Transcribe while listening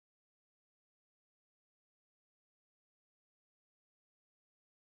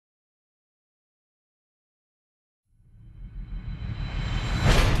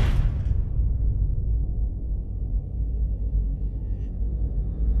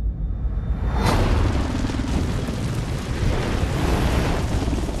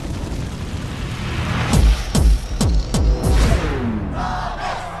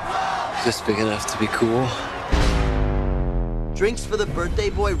Just big enough to be cool. Drinks for the birthday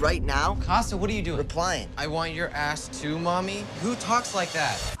boy right now? Costa, what are you doing? Replying. I want your ass too, Mommy? Who talks like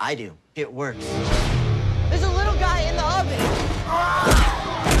that? I do. It works. There's a little guy in the oven.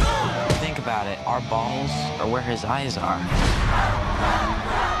 Think about it. Our balls are where his eyes are.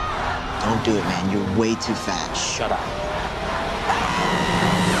 Don't do it, man. You're way too fat. Shut up.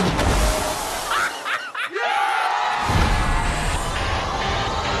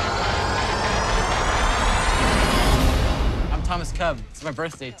 Thomas Cub. It's my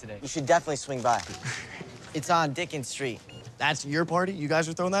birthday today. You should definitely swing by. It's on Dickens Street. That's your party? You guys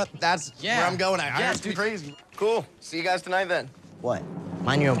are throwing that? That's where I'm going. I heard it's too crazy. Cool. See you guys tonight then. What?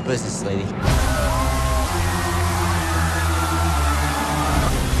 Mind your own business, lady.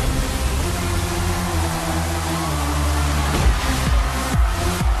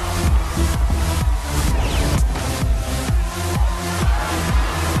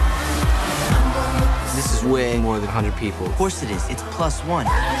 Way more than 100 people. Of course it is. It's +1.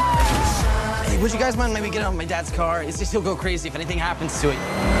 Hey, would you guys mind maybe get out of my dad's car? It's just he'll go crazy if anything happens to it.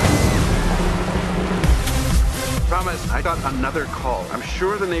 Thomas, I got another call. I'm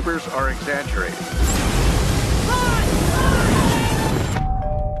sure the neighbors are exaggerating.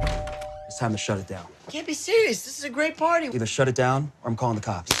 It's time to shut it down. You can't be serious. This is a great party. Either shut it down or I'm calling the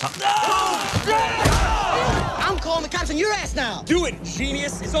cops. I'm calling the cops on your ass now. Do it,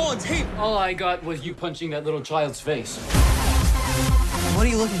 genius. It's all on tape. All I got was you punching that little child's face. What are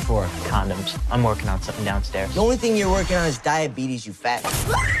you looking for? Condoms. I'm working on something downstairs. The only thing you're working on is diabetes, you fat.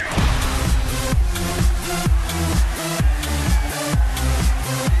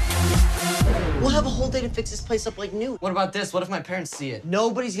 We'll have a whole day to fix this place up like new. What about this? What if my parents see it?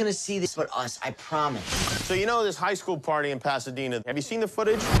 Nobody's gonna see this but us, I promise. So you know this high school party in Pasadena. Have you seen the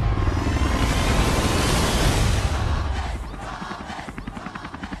footage?